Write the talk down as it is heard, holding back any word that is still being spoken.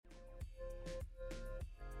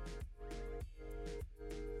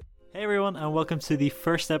Hey everyone, and welcome to the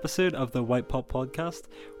first episode of the White Pop podcast.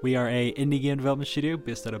 We are a indie game development studio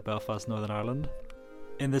based out of Belfast, Northern Ireland.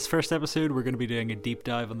 In this first episode, we're going to be doing a deep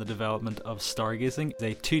dive on the development of Stargazing,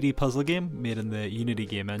 a 2D puzzle game made in the Unity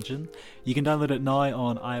game engine. You can download it now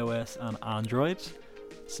on iOS and Android.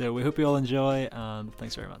 So we hope you all enjoy, and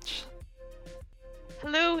thanks very much.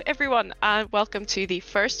 Hello everyone and welcome to the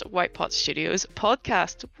first White Pot Studios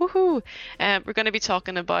podcast. Woohoo! We're going to be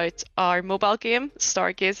talking about our mobile game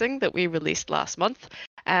Stargazing that we released last month.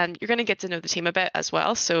 You're going to get to know the team a bit as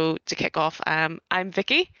well. So to kick off, I'm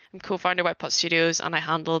Vicky. I'm co-founder of White Pot Studios and I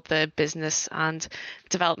handle the business and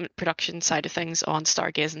development production side of things on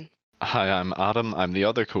Stargazing. Hi, I'm Adam. I'm the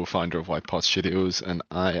other co-founder of White Pot Studios and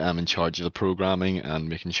I am in charge of the programming and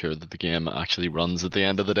making sure that the game actually runs at the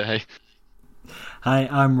end of the day. Hi,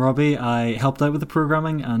 I'm Robbie. I helped out with the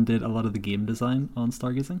programming and did a lot of the game design on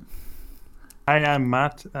Stargazing. Hi, I'm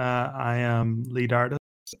Matt. I am lead artist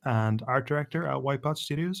and art director at White Pot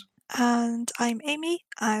Studios. And I'm Amy.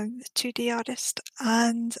 I'm the 2D artist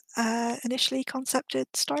and initially concepted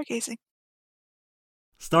Stargazing.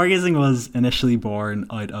 Stargazing was initially born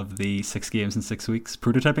out of the 6 games in 6 weeks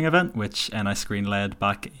prototyping event, which NI Screen led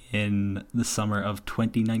back in the summer of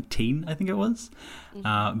 2019, I think it was.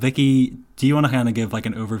 Vicky, do you want to kind of give like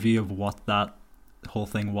an overview of what that whole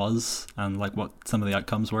thing was and like what some of the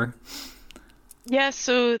outcomes were? Yeah,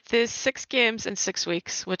 so the 6 games in 6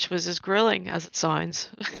 weeks, which was as grueling as it sounds,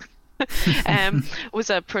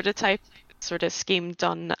 was a prototype sort of scheme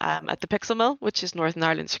done at the Pixel Mill, which is Northern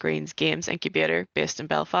Ireland Screen's games incubator based in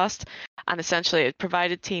Belfast. And essentially it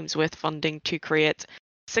provided teams with funding to create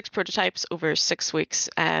 6 prototypes over 6 weeks,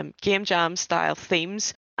 game jam style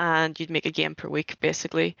themes, and you'd make a game per week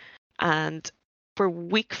basically. And for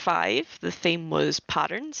week 5, the theme was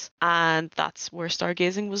patterns, and that's where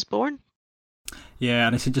Stargazing was born. Yeah,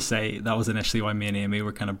 and I should just say that was initially why me and Amy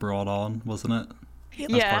were kind of brought on, wasn't it?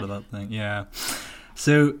 That's part of that thing, yeah.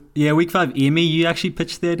 So, yeah, week 5, Amy, you actually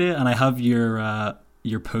pitched the idea, and I have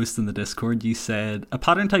your post in the Discord. You said, a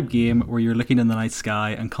pattern-type game where you're looking in the night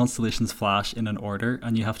sky and constellations flash in an order,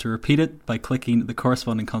 and you have to repeat it by clicking the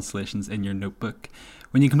corresponding constellations in your notebook.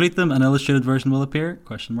 When you complete them, an illustrated version will appear, ?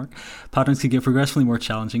 Patterns can get progressively more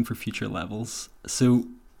challenging for future levels. So,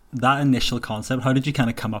 that initial concept, how did you kind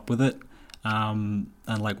of come up with it? And,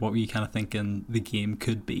 like, what were you kind of thinking the game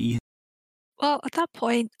could be? Well, at that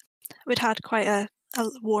point, we'd had quite a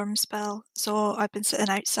warm spell, so I've been sitting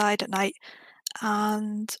outside at night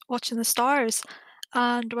and watching the stars.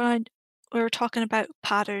 And when we were talking about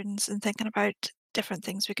patterns and thinking about different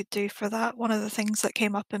things we could do for that, one of the things that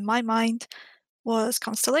came up in my mind was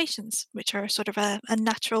constellations, which are sort of a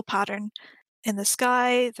natural pattern in the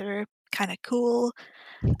sky. They're kind of cool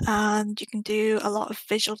and you can do a lot of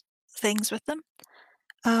visual things with them.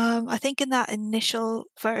 I think in that initial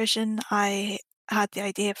version I had the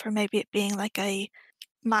idea for maybe it being like a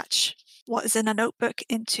match what is in a notebook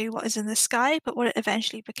into what is in the sky, but what it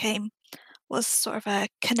eventually became was sort of a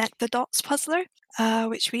connect the dots puzzler,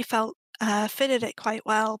 which we felt fitted it quite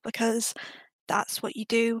well because that's what you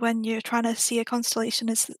do when you're trying to see a constellation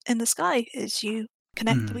is in the sky, is you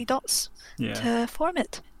connect the wee dots to form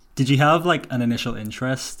it. Did you have like an initial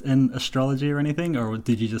interest in astrology or anything, or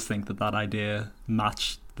did you just think that that idea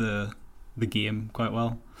matched the game quite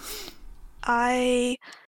well? I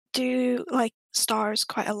do like stars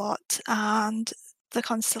quite a lot, and the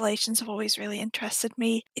constellations have always really interested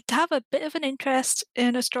me. To have a bit of an interest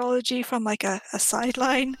in astrology from like a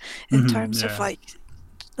sideline in terms of like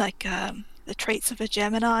the traits of a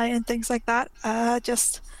Gemini and things like that,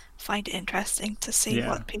 just find it interesting to see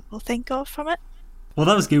what people think of from it. Well,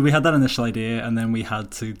 that was good. We had that initial idea and then we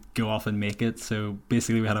had to go off and make it. So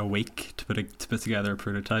basically we had a week to put together a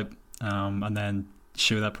prototype and then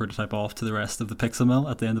show that prototype off to the rest of the Pixel Mill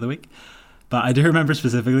at the end of the week. But I do remember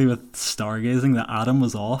specifically with Stargazing that Adam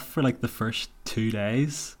was off for like the first 2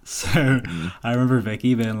 days. So I remember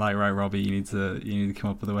Vicky being like, right, Robbie, you need to come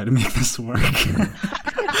up with a way to make this work.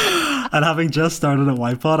 And having just started at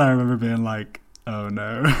Whitepod, I remember being like, oh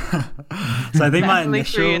no. So I think my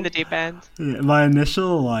initial in the deep end. My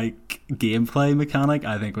initial like gameplay mechanic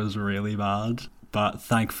I think was really bad. But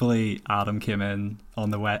thankfully Adam came in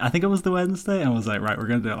on I think it was the Wednesday and was like, right, we're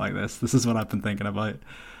gonna do it like this. This is what I've been thinking about.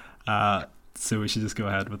 So we should just go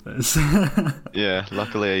ahead with this. Yeah,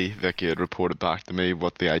 luckily Vicky had reported back to me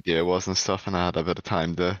what the idea was and stuff, and I had a bit of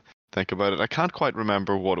time to think about it. I can't quite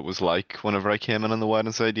remember what it was like whenever I came in on the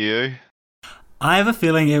Wednesday. Do you? I have a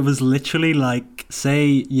feeling it was literally like,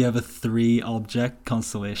 say you have a 3 object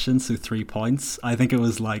constellation, so 3 points. I think it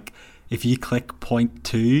was like, if you click point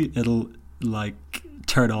 2, it'll like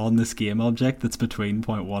turn on this game object that's between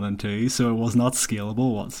point 1 and 2, so it was not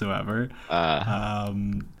scalable whatsoever.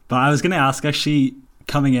 But I was going to ask, actually,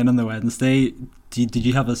 coming in on the Wednesday, did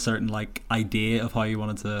you have a certain like idea of how you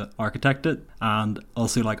wanted to architect it? And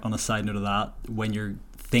also, like, on a side note of that, when you're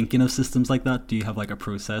thinking of systems like that, do you have like a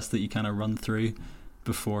process that you kind of run through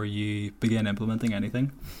before you begin implementing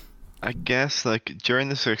anything? I guess like during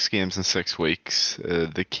the 6 games in 6 weeks,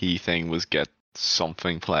 the key thing was get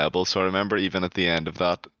something playable. So I remember even at the end of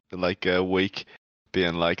that like a week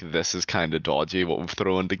being like, this is kind of dodgy what we've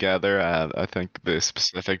thrown together. I think the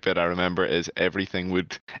specific bit I remember is everything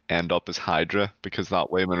would end up as Hydra, because that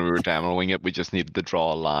way when we were demoing it, we just needed to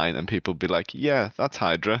draw a line and people would be like, yeah, that's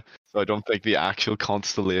Hydra. So I don't think the actual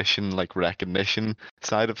constellation like recognition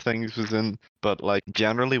side of things was in. But like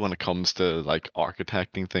generally when it comes to like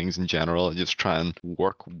architecting things in general, I just try and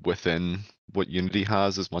work within what Unity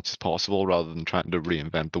has as much as possible rather than trying to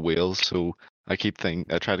reinvent the wheel. So I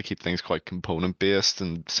try to keep things quite component based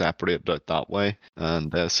and separate out that way.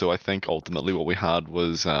 And so I think ultimately what we had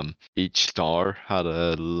was each star had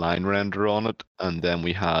a line renderer on it, and then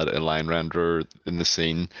we had a line renderer in the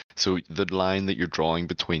scene. So the line that you're drawing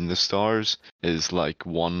between the stars is like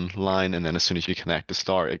one line, and then as soon as you connect a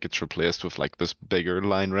star, it gets replaced with like this bigger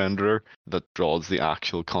line renderer that draws the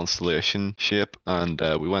actual constellation shape. And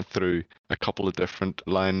we went through a couple of different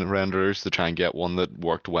line renderers to try and get one that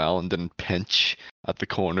worked well and didn't pinch at the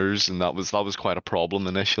corners, and that was quite a problem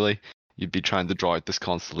initially. You'd be trying to draw out this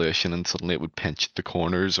constellation and suddenly it would pinch at the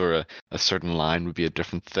corners, or a certain line would be a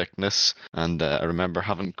different thickness. And I remember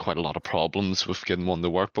having quite a lot of problems with getting one to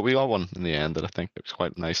work, but we got one in the end that I think works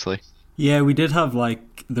quite nicely. Yeah, we did have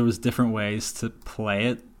like, there was different ways to play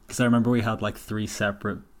it, because I remember we had like 3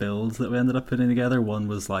 separate builds that we ended up putting together. One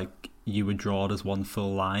was like you would draw it as one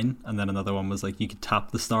full line, and then another one was like you could tap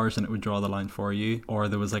the stars and it would draw the line for you, or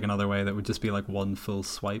there was like another way that would just be like one full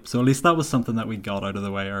swipe. So at least that was something that we got out of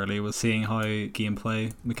the way early, was seeing how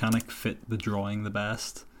gameplay mechanic fit the drawing the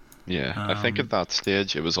best. Yeah, I think at that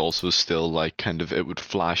stage it was also still like kind of, it would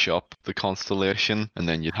flash up the constellation and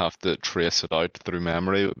then you'd have to trace it out through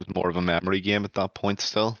memory. It was more of a memory game at that point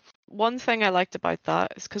still. One thing I liked about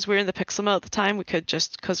that is because we were in the Pixel Mill at the time, we could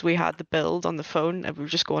just, because we had the build on the phone and we were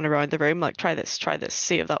just going around the room like, try this,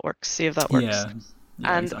 see if that works, see if that works. Yeah,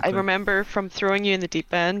 and exactly. I remember from throwing you in the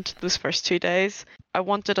deep end those first 2 days, I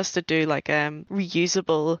wanted us to do like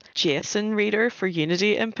reusable JSON reader for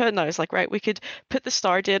Unity input, and I was like, right, we could put the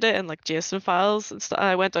star data in like JSON files and stuff.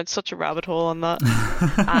 I went down such a rabbit hole on that,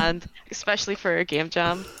 and especially for a game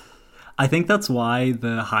jam. I think that's why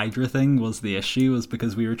the Hydra thing was the issue, was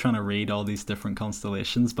because we were trying to read all these different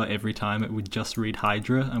constellations, but every time it would just read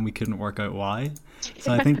Hydra and we couldn't work out why.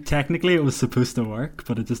 So I think technically it was supposed to work,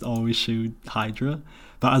 but it just always showed Hydra.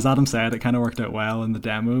 But as Adam said, it kind of worked out well in the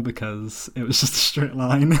demo because it was just a straight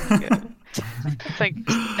line. Yeah. I think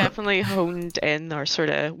definitely honed in our sort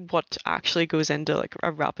of what actually goes into like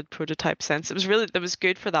a rapid prototype sense. It was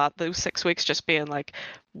good for that, those 6 weeks just being like,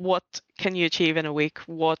 what can you achieve in a week,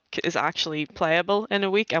 what is actually playable in a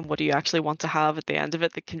week, and what do you actually want to have at the end of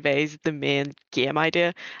it that conveys the main game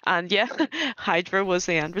idea. And yeah, Hydra was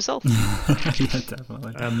the end result. Yeah,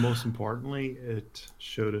 definitely. And most importantly, it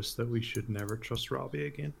showed us that we should never trust Robbie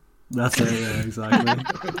again. That's it, yeah, exactly.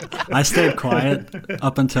 I stayed quiet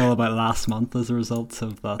up until about last month as a result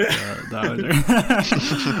of that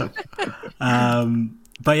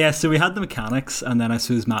but yeah, so we had the mechanics, and then I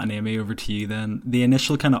suppose Matt and Amy, over to you then. The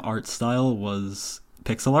initial kind of art style was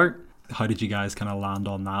pixel art. How did you guys kind of land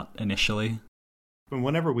on that initially? And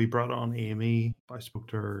whenever we brought on Amy, I spoke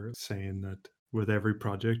to her saying that with every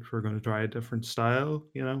project we're going to try a different style,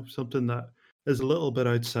 something that is a little bit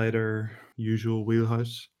outside our usual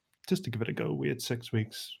wheelhouse. Just to give it a go. We had 6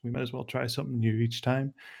 weeks. We might as well try something new each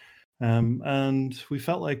time. And we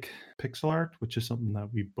felt like pixel art, which is something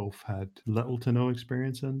that we both had little to no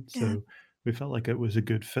experience in. Yeah. So we felt like it was a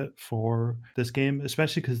good fit for this game,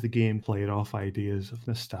 especially because the game played off ideas of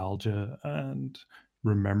nostalgia and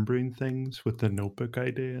remembering things with the notebook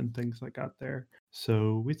idea and things like that there.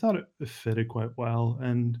 So we thought it fitted quite well.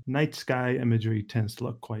 And night sky imagery tends to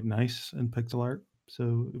look quite nice in pixel art.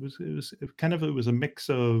 So it was a mix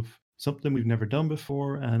of something we've never done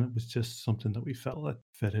before, and it was just something that we felt that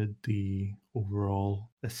fitted the overall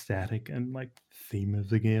aesthetic and like theme of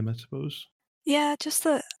the game, I suppose. Yeah, just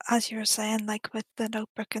as you were saying, like with the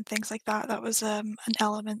notebook and things like that, that was an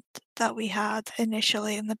element that we had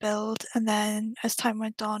initially in the build, and then as time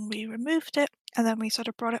went on, we removed it, and then we sort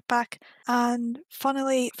of brought it back. And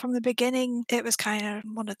funnily, from the beginning, it was kind of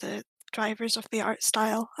one of the drivers of the art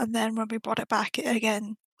style, and then when we brought it back, it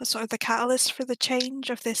again was sort of the catalyst for the change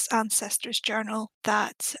of this ancestor's journal,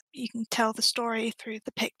 that you can tell the story through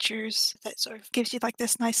the pictures, that sort of gives you like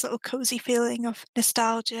this nice little cozy feeling of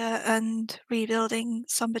nostalgia and rebuilding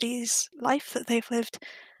somebody's life that they've lived.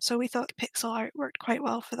 So we thought pixel art worked quite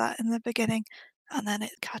well for that in the beginning, and then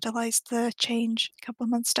it catalyzed the change a couple of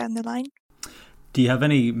months down the line. Do you have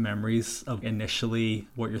any memories of initially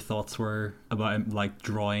what your thoughts were about like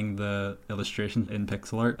drawing the illustration in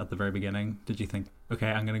pixel art at the very beginning? Did you think, okay,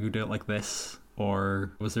 I'm going to go do it like this?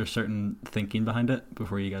 Or was there certain thinking behind it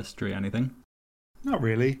before you guys drew anything? Not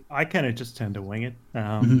really. I kind of just tend to wing it.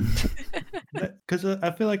 Because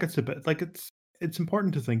I feel like it's a bit like it's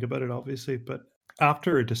important to think about it, obviously, but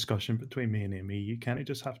after a discussion between me and Amy, you kind of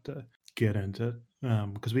just have to get into it,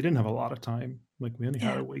 because we didn't have a lot of time. Like, we only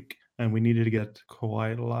had a week, and we needed to get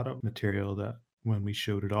quite a lot of material that when we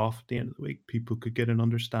showed it off at the end of the week, people could get an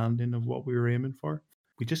understanding of what we were aiming for.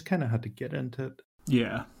 We just kind of had to get into it.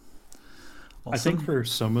 Yeah. Awesome. I think for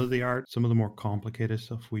some of the art, some of the more complicated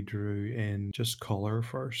stuff, we drew in just color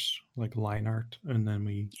first, like line art, and then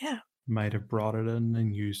we might have brought it in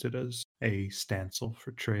and used it as a stencil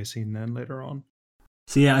for tracing then later on.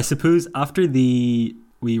 So yeah, I suppose after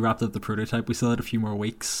we wrapped up the prototype, we still had a few more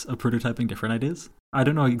weeks of prototyping different ideas. I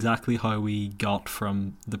don't know exactly how we got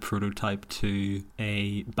from the prototype to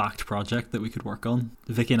a backed project that we could work on.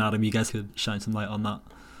 Vicky and Adam, you guys could shine some light on that.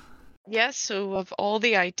 Yes, so of all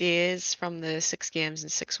the ideas from the 6 games in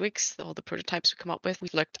 6 weeks, all the prototypes we come up with, we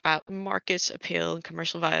looked at market appeal and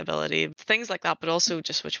commercial viability, things like that, but also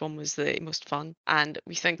just which one was the most fun. And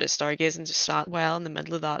we think that Stargazing just sat well in the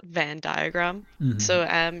middle of that Venn diagram. Mm-hmm.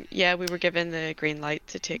 So we were given the green light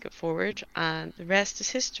to take it forward, and the rest is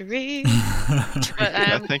history. But,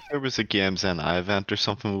 I think there was a Games NI event or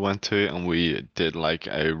something we went to, and we did like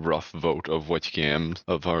a rough vote of which games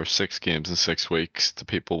of our 6 games in 6 weeks do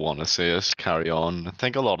people want to see us carry on. I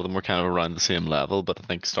think a lot of them were kind of around the same level, but I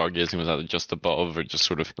think Stargazing was either just above or just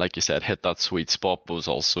sort of, like you said, hit that sweet spot, but was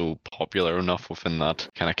also popular enough within that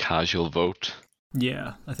kind of casual vote.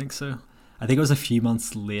 Yeah, I think so. I think it was a few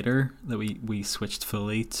months later that we switched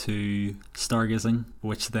fully to Stargazing,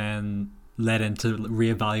 which then led into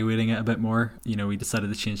reevaluating it a bit more. You know, we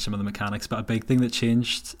decided to change some of the mechanics, but a big thing that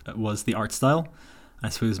changed was the art style. I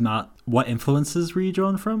suppose, Matt, what influences were you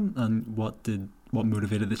drawn from, and what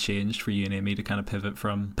motivated the change for you and Amy to kind of pivot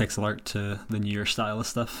from pixel art to the newer style of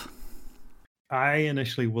stuff? I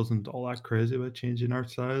initially wasn't all that crazy about changing art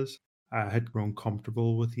styles. I had grown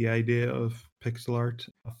comfortable with the idea of pixel art.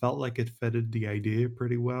 I felt like it fitted the idea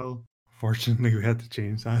pretty well. Fortunately, we had to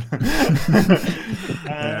change that.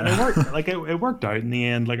 And it worked. Like it worked out in the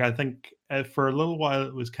end. Like, I think for a little while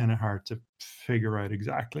it was kind of hard to figure out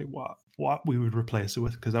exactly what we would replace it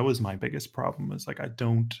with, because that was my biggest problem. Is like I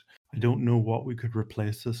don't know what we could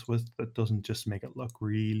replace this with that doesn't just make it look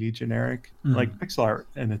really generic. Like, pixel art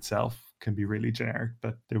in itself can be really generic,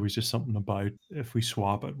 but there was just something about, if we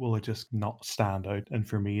swap it, will it just not stand out? And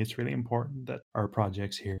for me, it's really important that our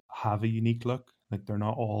projects here have a unique look. Like, they're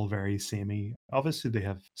not all very samey. Obviously, they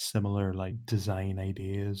have similar like design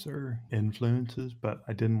ideas or influences, but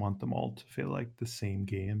I didn't want them all to feel like the same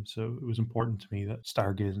game. So it was important to me that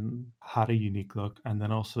Stargazing had a unique look, and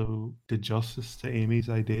then also did justice to Amy's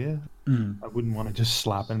idea. I wouldn't want to just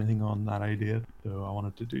slap anything on that idea, so I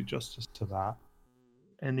wanted to do justice to that.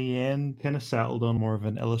 In the end, kind of settled on more of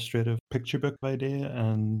an illustrative picture book idea,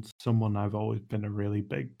 and someone I've always been a really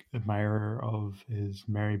big admirer of is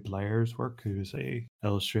Mary Blair's work, who's a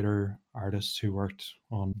illustrator artist who worked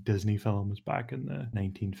on Disney films back in the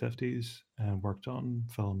 1950s and worked on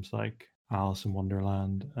films like Alice in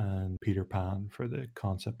Wonderland and Peter Pan for the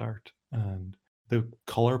concept art. And the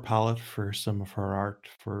color palette for some of her art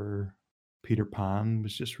for Peter Pan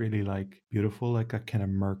was just really like beautiful, like a kind of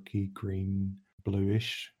murky green,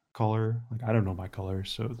 bluish color. Like, I don't know my color,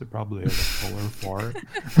 so they probably have a color for it.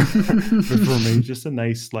 But for me, just a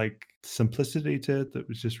nice like simplicity to it that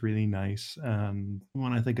was just really nice. And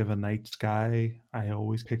when I think of a night sky, I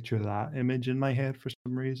always picture that image in my head for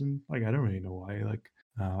some reason. Like, I don't really know why. Like,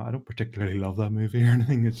 I don't particularly love that movie or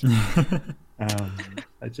anything. It's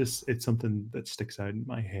just it's something that sticks out in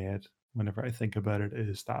my head whenever I think about it,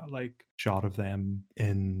 is that like shot of them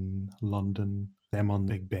in London, them on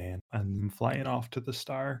Big Ben, and them flying off to the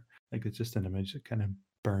star. Like, it's just an image that kind of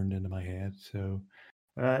burned into my head. So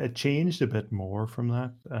it changed a bit more from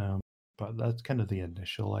that, but that's kind of the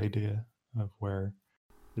initial idea of where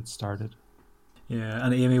it started. Yeah,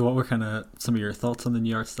 and Amy, what were kind of some of your thoughts on the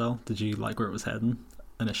new art style? Did you like where it was heading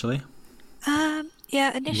initially?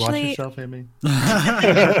 Yeah, initially. You watch yourself, Amy.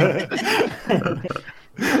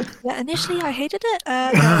 Yeah, initially I hated it.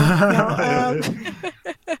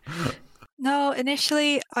 No,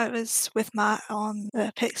 initially I was with Matt on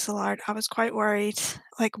the pixel art. I was quite worried,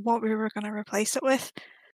 like, what we were going to replace it with.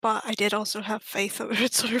 But I did also have faith that we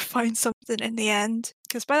would sort of find something in the end.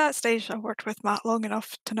 Because by that stage, I worked with Matt long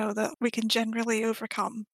enough to know that we can generally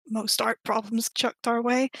overcome most art problems chucked our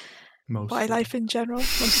way by life in general.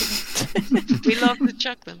 Most of them. We love to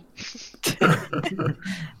chuck them.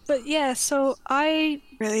 But yeah, so I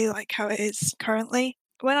really like how it is currently.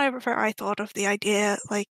 Whenever I thought of the idea,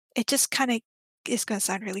 like, it just kind of is going to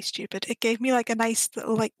sound really stupid. It gave me like a nice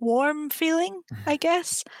little like warm feeling, I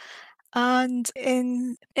guess. And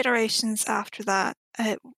in iterations after that,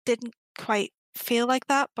 it didn't quite feel like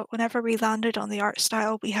that. But whenever we landed on the art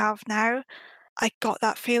style we have now, I got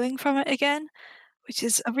that feeling from it again, which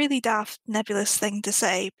is a really daft, nebulous thing to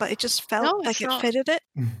say, but it just felt No, like it's it not. fitted it.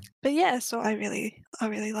 But yeah, so I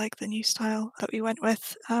really like the new style that we went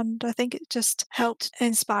with, and I think it just helped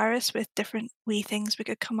inspire us with different wee things we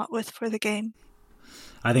could come up with for the game.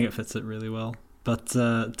 I think it fits it really well. But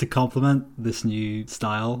to complement this new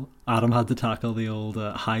style, Adam had to tackle the old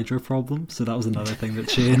Hydra problem. So that was another thing that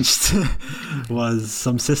changed, was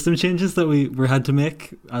some system changes that we had to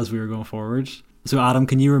make as we were going forward. So Adam,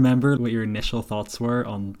 can you remember what your initial thoughts were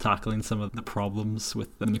on tackling some of the problems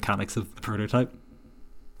with the mechanics of the prototype?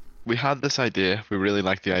 We had this idea, we really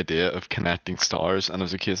liked the idea of connecting stars, and it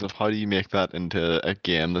was a case of how do you make that into a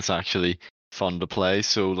game that's actually fun to play.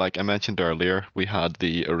 So like I mentioned earlier, we had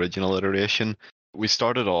the original iteration. We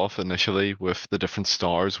started off initially with the different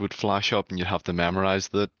stars would flash up and you'd have to memorize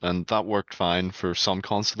that, and that worked fine for some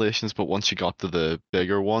constellations, but once you got to the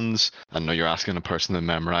bigger ones, I know you're asking a person to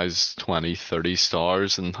memorize 20, 30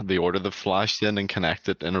 stars and the order they've flashed in and connect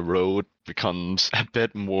it in a row, it becomes a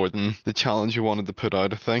bit more than the challenge you wanted to put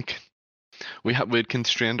out, I think. We'd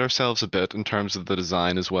constrained ourselves a bit in terms of the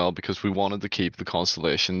design as well, because we wanted to keep the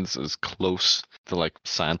constellations as close to like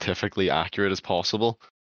scientifically accurate as possible.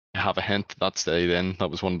 Have a hint, that's that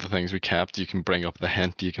was one of the things we kept. You can bring up the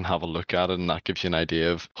hint, you can have a look at it, and that gives you an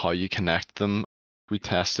idea of how you connect them. We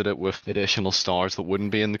tested it with additional stars that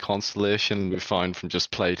wouldn't be in the constellation. We found from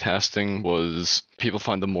just play testing was people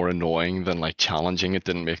found them more annoying than like challenging. It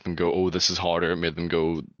didn't make them go, oh, this is harder. It made them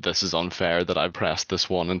go, this is unfair that I pressed this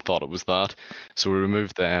one and thought it was that. So we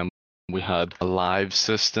removed them. We had a live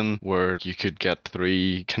system where you could get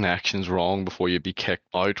 3 connections wrong before you'd be kicked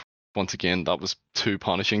out. Once again, that was too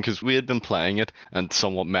punishing because we had been playing it and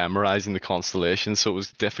somewhat memorizing the constellation, so it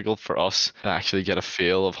was difficult for us to actually get a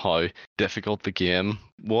feel of how difficult the game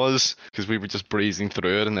was, because we were just breezing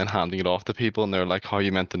through it and then handing it off to people, and they were like, how are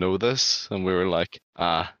you meant to know this? And we were like,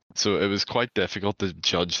 so it was quite difficult to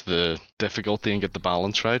judge the difficulty and get the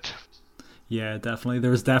balance right. Yeah, definitely.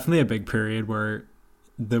 There was definitely a big period where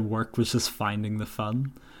the work was just finding the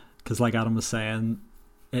fun, because like Adam was saying,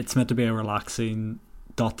 it's meant to be a relaxing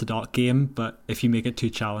dot-to-dot game, but if you make it too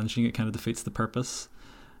challenging, it kind of defeats the purpose.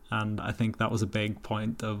 And I think that was a big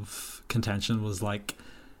point of contention, was like,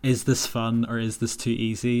 is this fun or is this too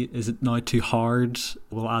easy? Is it now too hard?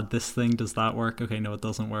 We'll add this thing, does that work? Okay, no, it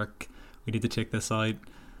doesn't work, we need to take this out.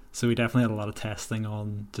 So we definitely had a lot of testing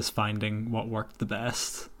on just finding what worked the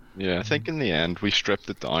best. Yeah, I think in the end we stripped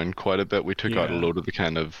it down quite a bit. We took out a load of the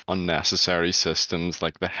kind of unnecessary systems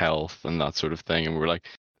like the health and that sort of thing, and we were like,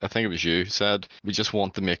 I think it was you said, we just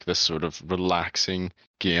want to make this sort of relaxing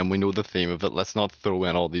game. We know the theme of it. Let's not throw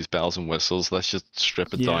in all these bells and whistles. Let's just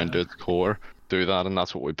strip it down to its core, do that, and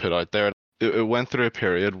that's what we put out there. It went through a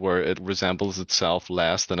period where it resembles itself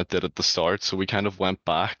less than it did at the start, so we kind of went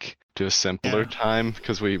back to a simpler time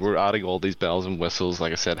because we were adding all these bells and whistles,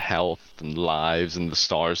 like I said, health and lives and the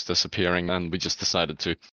stars disappearing, and we just decided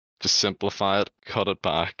to just simplify it, cut it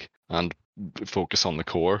back, and focus on the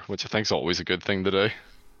core, which I think is always a good thing to do.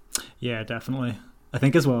 Yeah, definitely. I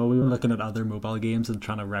think as well, we were looking at other mobile games and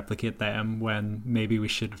trying to replicate them when maybe we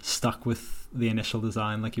should have stuck with the initial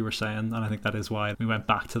design, like you were saying. And I think that is why we went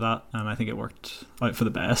back to that. And I think it worked out for the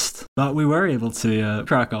best. But we were able to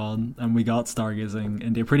crack on, and we got Stargazing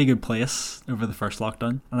into a pretty good place over the first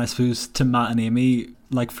lockdown. And I suppose to Matt and Amy,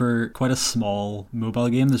 like for quite a small mobile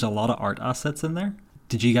game, there's a lot of art assets in there.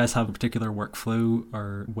 Did you guys have a particular workflow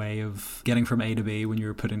or way of getting from A to B when you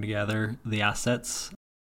were putting together the assets?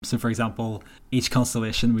 So for example, each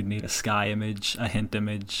constellation would need a sky image, a hint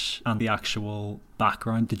image, and the actual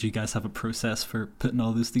background. Did you guys have a process for putting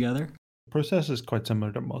all those together? The process is quite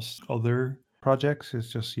similar to most other projects.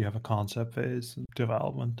 It's just you have a concept phase,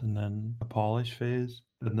 development, and then a polish phase.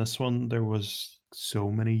 In this one, there was so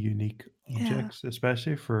many unique objects,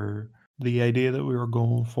 especially for the idea that we were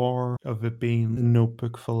going for of it being a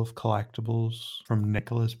notebook full of collectibles from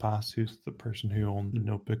Nicholas Pass, who's the person who owned the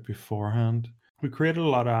notebook beforehand. We created a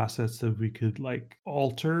lot of assets that we could like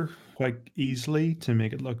alter quite easily to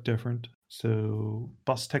make it look different. So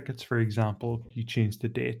bus tickets, for example, you change the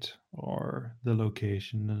date or the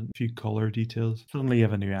location and a few color details. Suddenly you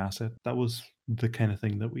have a new asset. That was the kind of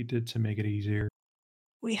thing that we did to make it easier.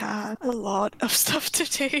 We had a lot of stuff to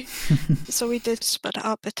do. So we did split it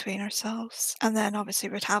up between ourselves. And then obviously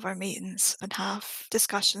we'd have our meetings and have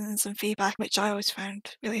discussions and feedback, which I always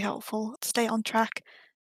found really helpful to stay on track.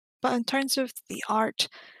 But in terms of the art,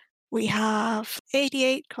 we have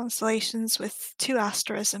 88 constellations with 2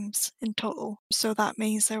 asterisms in total. So that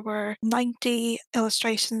means there were 90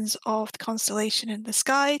 illustrations of the constellation in the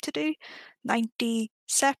sky to do, 90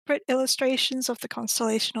 separate illustrations of the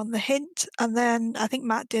constellation on the hint, and then I think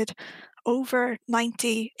Matt did over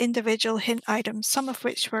 90 individual hint items, some of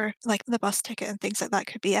which were like the bus ticket and things like that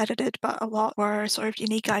could be edited, but a lot were sort of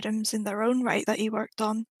unique items in their own right that you worked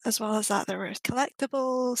on. As well as that, there were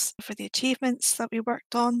collectibles for the achievements that we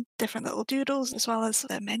worked on, different little doodles, as well as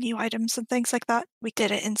the menu items and things like that. We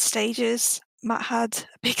did it in stages. Matt had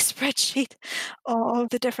a big spreadsheet of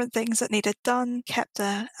the different things that needed done, kept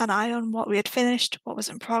an eye on what we had finished, what was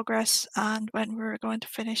in progress, and when we were going to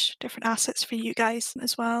finish different assets for you guys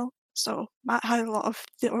as well. So Matt had a lot of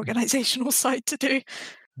the organizational side to do.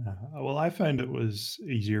 Well, I found it was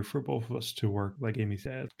easier for both of us to work, like Amy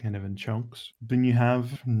said, kind of in chunks. When you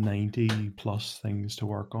have 90 plus things to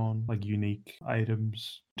work on, like unique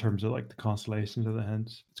items in terms of like the constellations of the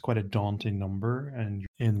hints, it's quite a daunting number. And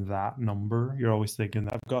in that number, you're always thinking,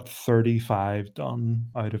 I've got 35 done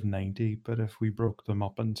out of 90, but if we broke them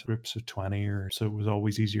up into groups of 20 or so, it was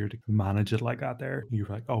always easier to manage it like that there. You're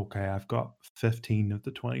like, okay, I've got 15 of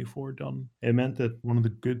the 24 done. It meant that one of the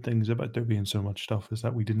good things about there being so much stuff is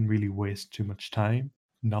that we didn't really waste too much time.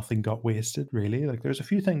 Nothing got wasted, really. Like, there's a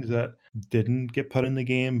few things that didn't get put in the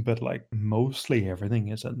game, but like mostly everything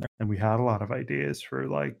is in there. And we had a lot of ideas for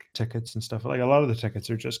like tickets and stuff. Like, a lot of the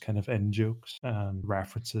tickets are just kind of in jokes and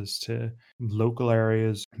references to local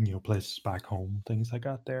areas, places back home, things like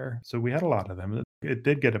that there. So we had a lot of them. It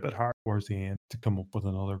did get a bit hard towards the end to come up with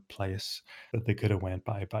another place that they could have went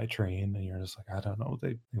by train, and you're just like, I don't know.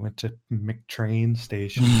 They went to McTrain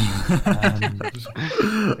Station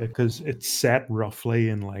because it's set roughly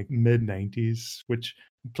in like mid-90s, which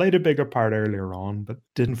played a bigger part earlier on, but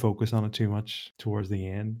didn't focus on it too much towards the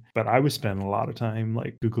end. But I was spending a lot of time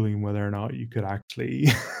like Googling whether or not you could actually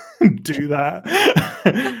do that.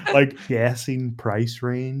 Like guessing price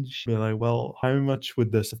range. Be like, well, how much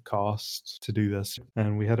would this have cost to do this?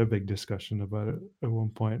 And we had a big discussion about it at one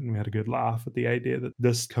point, and we had a good laugh at the idea that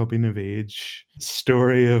this coming of age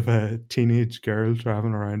story of a teenage girl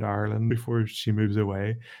traveling around Ireland before she moves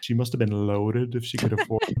away, she must have been loaded if she could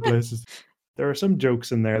afford places. There are some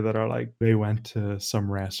jokes in there that are like they went to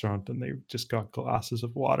some restaurant and they just got glasses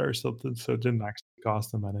of water or something, so it didn't actually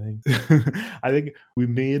cost them anything. I think we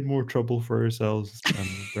made more trouble for ourselves than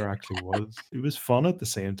there actually was. It was fun at the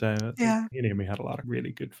same time. I think Yeah. me and Amy had a lot of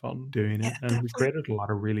really good fun doing it, Yeah, and we definitely. created a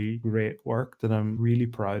lot of really great work that I'm really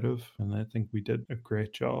proud of, and I think we did a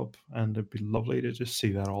great job. And it'd be lovely to just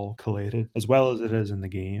see that all collated, as well as it is in the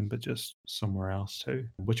game, but just somewhere else too,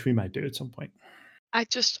 which we might do at some point. I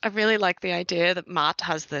really like the idea that Matt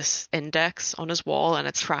has this index on his wall and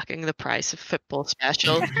it's tracking the price of football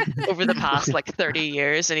special over the past like 30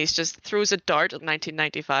 years, and he's just throws a dart at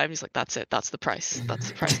 1995 and he's like, that's it, that's the price.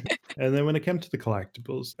 And then when it came to the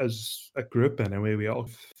collectibles, as a group anyway, we all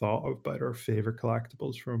thought about our favorite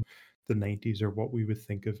collectibles from the 90s, or what we would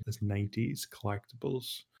think of as 90s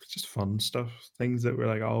collectibles. It's just fun stuff, things that were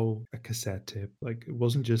like, oh, a cassette tape. Like, it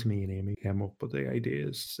wasn't just me and Amy came up with the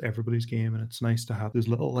ideas, everybody's game, and it's nice to have those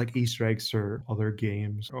little like Easter eggs for other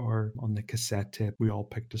games. Or on the cassette tape, we all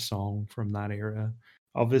picked a song from that era.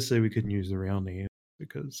 Obviously we couldn't use the real name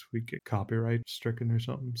because we get copyright stricken or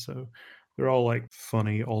something, so they're all like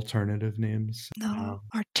funny alternative names. No,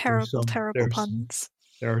 our There's terrible puns.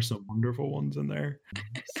 there are some wonderful ones in there.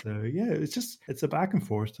 So yeah, it's a back and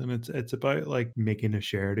forth, and it's about like making a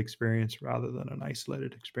shared experience rather than an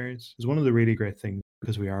isolated experience. It's one of the really great things,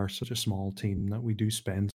 because we are such a small team, that we do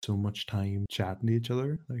spend so much time chatting to each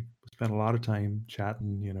other. Like, we spend a lot of time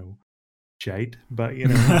chatting, shite, but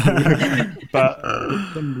but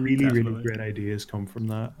some really great ideas come from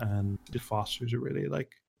that, and it fosters a really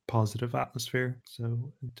like positive atmosphere.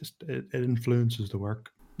 So it influences the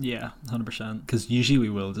work. Yeah, 100%. Because usually we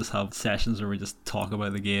will just have sessions where we just talk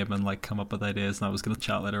about the game and like come up with ideas. And I was going to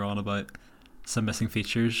chat later on about some missing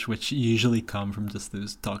features, which usually come from just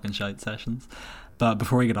those talking shite sessions. But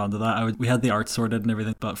before we get on to that, we had the art sorted and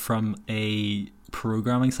everything. But from a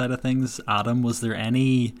programming side of things, Adam, was there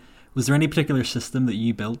any particular system that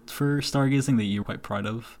you built for Stargazing that you were quite proud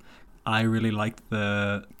of? I really liked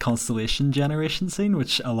the constellation generation scene,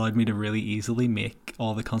 which allowed me to really easily make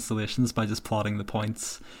all the constellations by just plotting the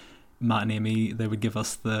points. Matt and Amy, they would give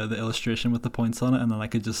us the illustration with the points on it, and then I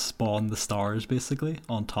could just spawn the stars basically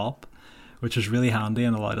on top, which was really handy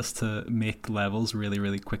and allowed us to make levels really,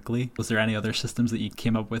 really quickly. Was there any other systems that you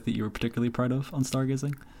came up with that you were particularly proud of on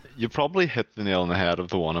Stargazing? You probably hit the nail on the head of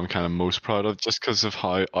the one I'm kind of most proud of, just because of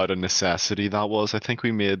how out of necessity that was. I think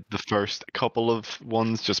we made the first couple of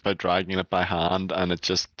ones just by dragging it by hand, and it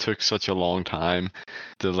just took such a long time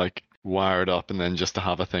to like wire it up, and then just to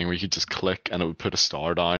have a thing where you could just click and it would put a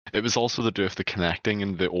star down. It was also to do with the connecting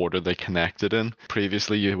and the order they connected in.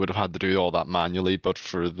 Previously you would have had to do all that manually, but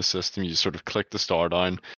for the system you sort of click the star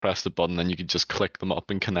down, press the button, and you could just click them up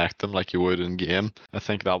and connect them like you would in game. I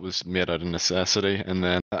think that was made out of necessity. And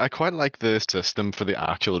then I quite like the system for the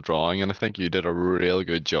actual drawing, and I think you did a real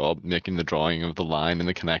good job making the drawing of the line and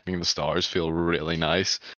the connecting of the stars feel really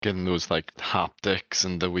nice, getting those like haptics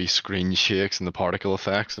and the wee screen shakes and the particle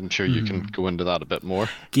effects. I'm sure you can go into that a bit more.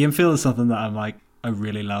 Game feel is something that I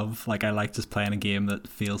really love. Like, I like just playing a game that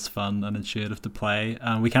feels fun and intuitive to play.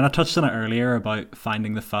 And we kind of touched on it earlier about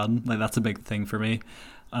finding the fun. Like, that's a big thing for me.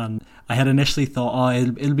 And I had initially thought, oh,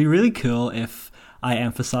 it'll be really cool if I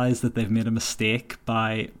emphasize that they've made a mistake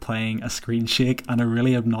by playing a screen shake and a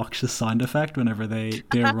really obnoxious sound effect whenever they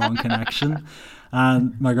do a wrong connection.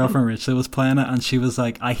 And my girlfriend Rachel was playing it, and she was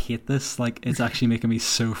like, I hate this. Like, it's actually making me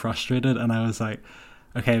so frustrated. And I was like,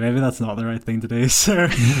 okay, maybe that's not the right thing to do. So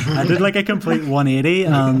I did like a complete 180,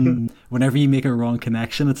 and whenever you make a wrong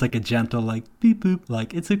connection, it's like a gentle like beep boop,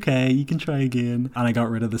 like it's okay, you can try again. And I got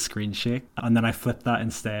rid of the screen shake, and then I flipped that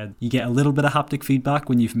instead. You get a little bit of haptic feedback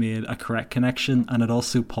when you've made a correct connection, and it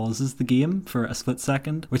also pauses the game for a split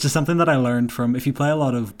second, which is something that I learned from, if you play a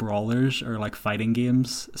lot of brawlers or like fighting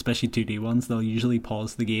games, especially 2D ones, they'll usually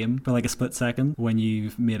pause the game for like a split second when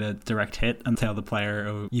you've made a direct hit and tell the player,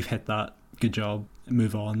 oh, you've hit that, good job,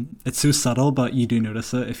 move on. It's so subtle, but you do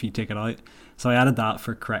notice it if you take it out. So I added that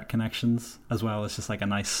for correct connections, as well as just like a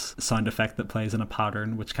nice sound effect that plays in a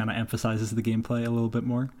pattern, which kind of emphasizes the gameplay a little bit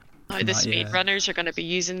more. Oh, the speedrunners are going to be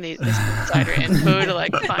using this insider info to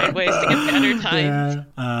like find ways to get better times.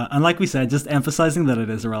 Yeah. And like we said, just emphasizing that it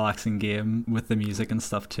is a relaxing game with the music and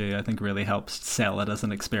stuff too, I think really helps sell it as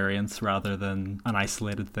an experience rather than an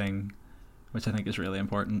isolated thing, which I think is really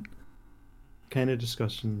important. Kind of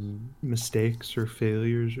discussing mistakes or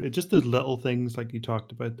failures, just the little things like you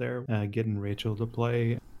talked about there, getting Rachel to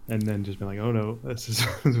play and then just being like, oh no, this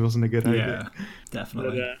wasn't a good idea. Yeah,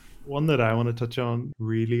 definitely. But, one that I want to touch on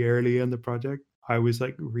really early in the project, I was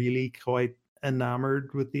like really quite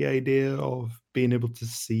enamored with the idea of being able to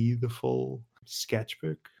see the full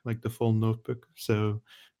sketchbook, like the full notebook. So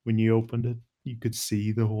when you opened it, you could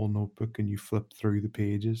see the whole notebook and you flipped through the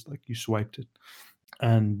pages, like you swiped it.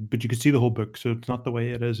 But you could see the whole book, so it's not the way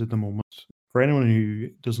it is at the moment. For anyone who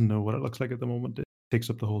doesn't know what it looks like at the moment, it takes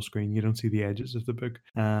up the whole screen. You don't see the edges of the book.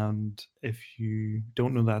 And if you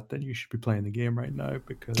don't know that, then you should be playing the game right now,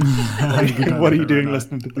 because what are you doing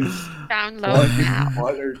listening to this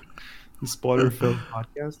spoiler-filled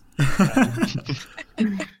podcast?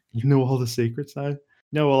 You know all the secrets now.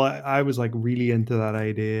 No, well, I was like really into that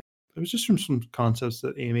idea. It was just from some concepts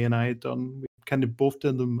that Amy and I had done. We kind of both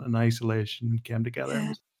did them in isolation, came together. Yeah. It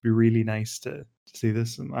would be really nice to see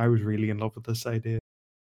this, and I was really in love with this idea.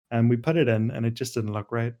 And we put it in, and it just didn't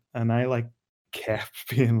look right. And I like kept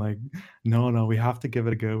being like, no, we have to give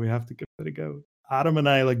it a go. We have to give it a go. Adam and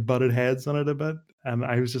I like butted heads on it a bit, and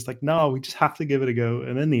I was just like, no, we just have to give it a go.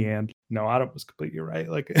 And in the end, no, Adam was completely right.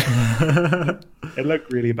 Like it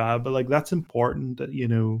looked really bad, but like that's important that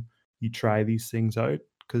you try these things out,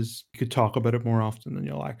 because you could talk about it more often than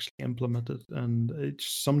you'll actually implement it, and it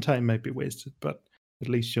sometime might be wasted, but at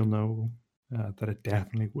least you'll know that it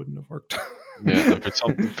definitely wouldn't have worked. Yeah,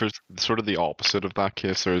 for sort of the opposite of that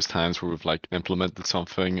case, there's times where we've like implemented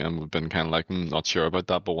something and we've been kind of like not sure about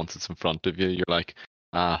that, but once it's in front of you, you're like,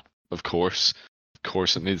 of course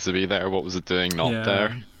it needs to be there. What was it doing not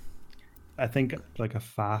there? I think like a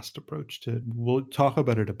fast approach to it. We'll talk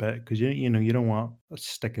about it a bit, because you don't want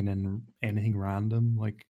sticking in anything random.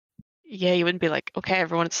 Like, yeah, you wouldn't be like, okay,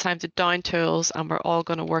 everyone, it's time to down tools, and we're all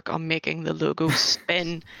going to work on making the logo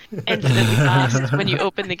spin infinitely fast when you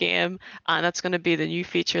open the game, and that's going to be the new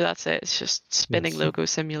feature. That's it. It's just spinning logo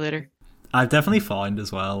simulator. I've definitely found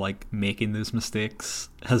as well, like, making those mistakes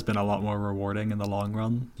has been a lot more rewarding in the long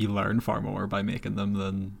run. You learn far more by making them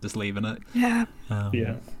than just leaving it. Yeah.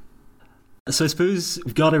 Yeah. So I suppose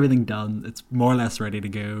we've got everything done. It's more or less ready to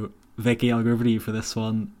go. Vicky, I'll go over to you for this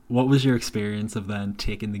one. What was your experience of then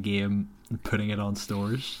taking the game and putting it on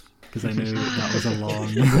stores? Because I know that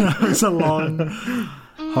was a long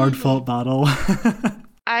hard fought battle.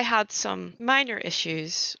 I had some minor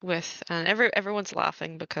issues with, and everyone's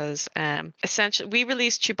laughing because essentially we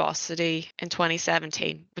released Tubosity in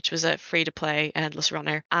 2017, which was a free-to-play endless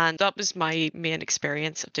runner, and that was my main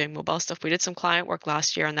experience of doing mobile stuff. We did some client work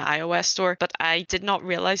last year on the iOS store, but I did not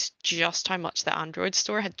realize just how much the Android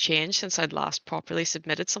store had changed since I'd last properly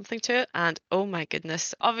submitted something to it, and oh my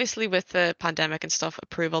goodness. Obviously with the pandemic and stuff,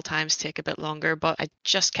 approval times take a bit longer, but I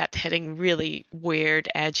just kept hitting really weird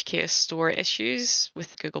edge case store issues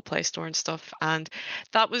with Google Play Store and stuff, and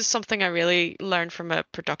that was something I really learned from a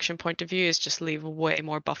production point of view, is just leave way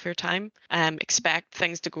more buffer time, expect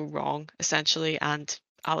things to go wrong essentially, and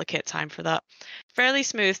allocate time for that. Fairly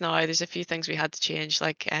smooth now. There's a few things we had to change,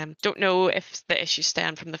 like don't know if the issue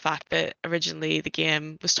stemmed from the fact that originally the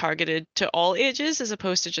game was targeted to all ages as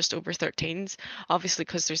opposed to just over 13s, obviously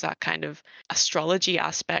because there's that kind of astrology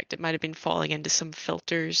aspect. It might have been falling into some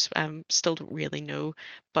filters, still don't really know,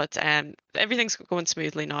 but everything's going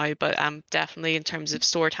smoothly now. But definitely in terms of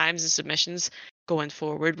store times and submissions going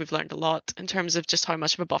forward, we've learned a lot in terms of just how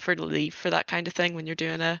much of a buffer to leave for that kind of thing when you're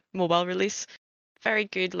doing a mobile release. Very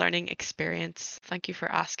good learning experience. Thank you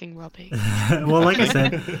for asking, Robbie. Well, like I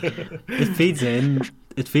said, it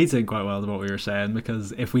feeds in quite well to what we were saying,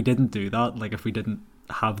 because if we didn't do that, like if we didn't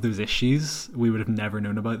have those issues, we would have never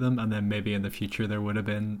known about them, and then maybe in the future there would have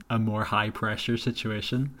been a more high pressure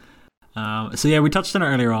situation. So yeah, we touched on it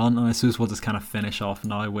earlier on, and I suppose we'll just kind of finish off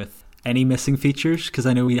now with any missing features, because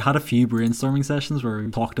I know we had a few brainstorming sessions where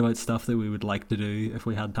we talked about stuff that we would like to do if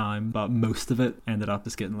we had time, but most of it ended up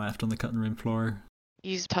just getting left on the cutting room floor.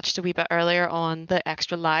 You touched a wee bit earlier on the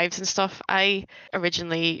extra lives and stuff. I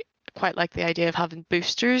originally quite like the idea of having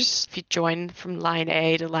boosters. If you join from line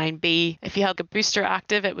A to line B, if you had a booster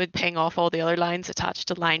active, it would ping off all the other lines attached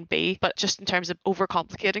to line B. But just in terms of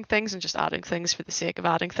overcomplicating things and just adding things for the sake of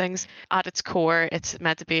adding things, at its core, it's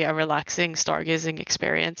meant to be a relaxing stargazing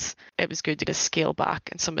experience. It was good to just scale back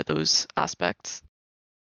in some of those aspects.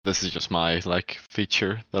 This is just my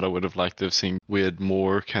feature that I would have liked to have seen. We had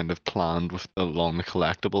more kind of planned with along the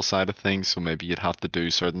collectible side of things, so maybe you'd have to do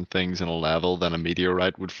certain things in a level, then a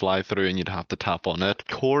meteorite would fly through and you'd have to tap on it.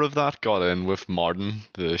 Core of that got in with Martin,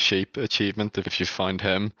 the sheep achievement, if you found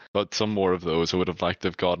him. But some more of those I would have liked to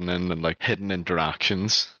have gotten in, and hidden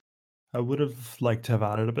interactions. I would have liked to have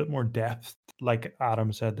added a bit more depth, like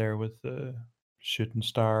Adam said there with the shooting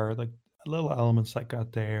star, like little elements like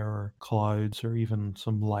that there, or clouds, or even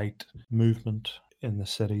some light movement in the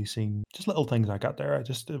city scene. Just little things like that there.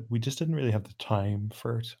 We just didn't really have the time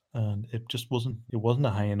for it, and it wasn't a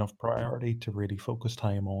high enough priority to really focus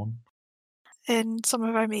time on. In some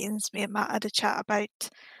of our meetings, me and Matt had a chat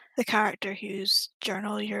about the character whose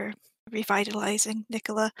journal you're revitalizing,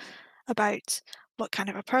 Nicola, about what kind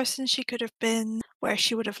of a person she could have been, where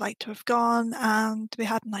she would have liked to have gone, and we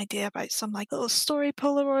had an idea about some little story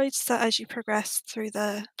Polaroids that as you progress through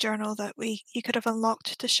the journal that you could have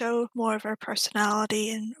unlocked to show more of her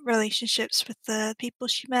personality and relationships with the people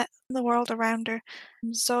she met in the world around her.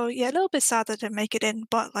 So yeah, a little bit sad that I didn't make it in,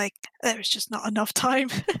 but there was just not enough time.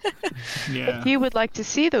 Yeah. If you would like to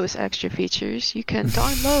see those extra features, you can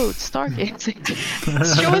download Stargazing.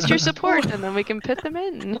 Show us your support and then we can put them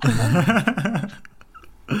in.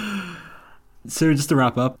 So just to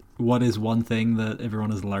wrap up, what is one thing that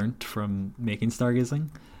everyone has learnt from making Stargazing?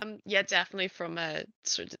 Yeah, definitely from a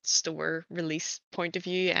sort of store release point of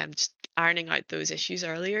view, just ironing out those issues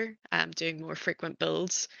earlier, doing more frequent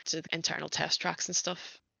builds to the internal test tracks and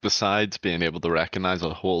stuff. Besides being able to recognize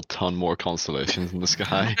a whole ton more constellations in the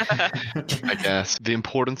sky, I guess the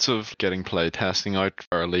importance of getting play testing out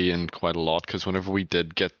early and quite a lot, because whenever we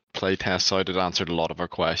did get play tests out, it answered a lot of our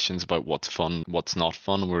questions about what's fun, what's not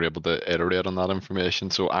fun, and we were able to iterate on that information.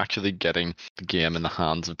 So actually getting the game in the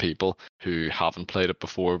hands of people who haven't played it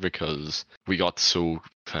before, because we got so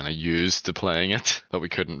kind of used to playing it that we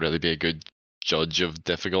couldn't really be a good judge of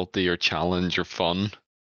difficulty or challenge or fun.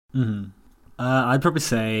 Mm-hmm. I'd probably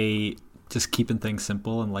say just keeping things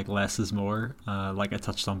simple and less is more. Like I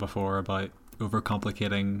touched on before about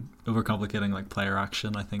overcomplicating player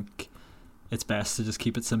action. I think it's best to just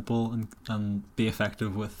keep it simple and be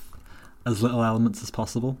effective with as little elements as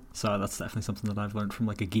possible. So that's definitely something that I've learned from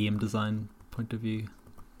a game design point of view.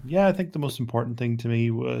 Yeah, I think the most important thing to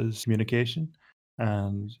me was communication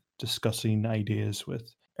and discussing ideas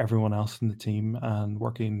with everyone else in the team, and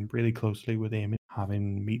working really closely with Amy,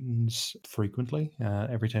 having meetings frequently.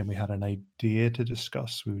 Every time we had an idea to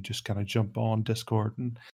discuss, we would just kind of jump on Discord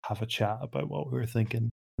and have a chat about what we were thinking.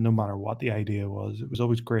 No matter what the idea was, it was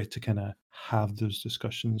always great to kind of have those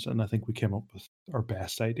discussions, and I think we came up with our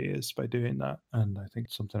best ideas by doing that, and I think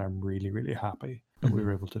it's something I'm really, really happy that we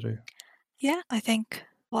were able to do. Yeah, I think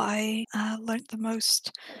what I learnt the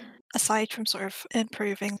most, aside from sort of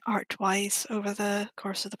improving art-wise over the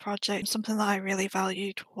course of the project, something that I really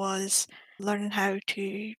valued was learning how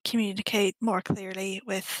to communicate more clearly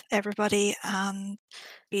with everybody and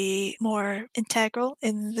be more integral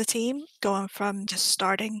in the team, going from just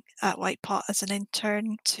starting at White Pot as an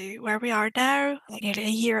intern to where we are now, like nearly a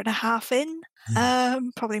year and a half in.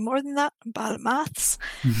 Probably more than that. I'm bad at maths.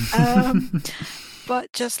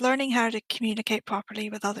 But just learning how to communicate properly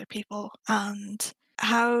with other people and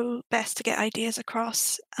how best to get ideas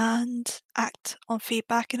across and act on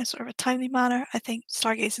feedback in a sort of a timely manner. I think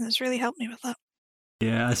Stargazing has really helped me with that.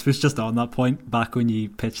 Yeah, I suppose just on that point, back when you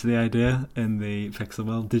pitched the idea in the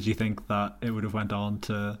Pixel, did you think that it would have went on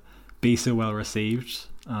to be so well received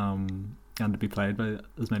and to be played by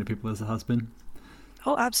as many people as it has been?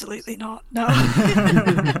 Oh, absolutely not. No.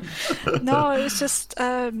 No, it was just,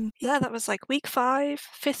 that was like week 5,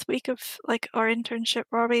 5th week of like our internship,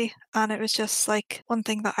 Robbie. And it was just like one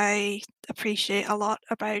thing that I appreciate a lot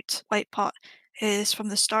about White Pot is from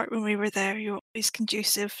the start when we were there, you were always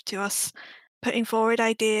conducive to us putting forward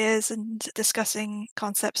ideas and discussing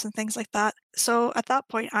concepts and things like that. So at that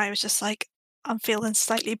point, I was just like, I'm feeling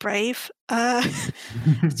slightly brave.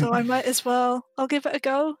 So I might as well, I'll give it a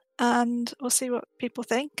go and we'll see what people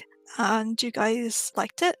think. And you guys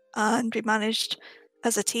liked it, and we managed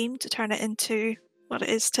as a team to turn it into what it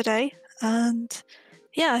is today. And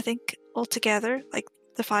yeah, I think altogether, like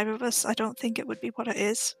the 5 of us, I don't think it would be what it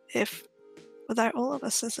is if without all of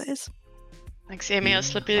us as it is. Thanks, Amy. I'll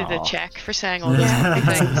slip you the check for saying all Yeah. those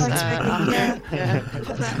happy things. Thanks, Vicky. after. Yeah.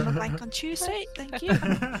 Put that in the bank on Tuesday. Thank you.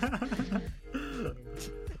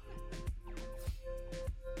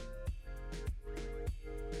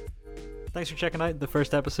 Thanks for checking out the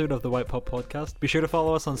first episode of the White Pot podcast. Be sure to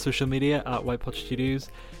follow us on social media at White Pot Studios.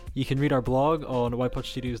 You can read our blog on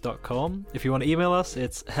whitepotstudios.com. If you want to email us,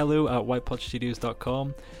 it's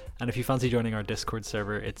hello@whitepotstudios.com. And if you fancy joining our Discord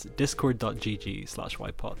server, it's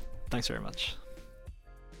discord.gg/whitepot. Thanks very much.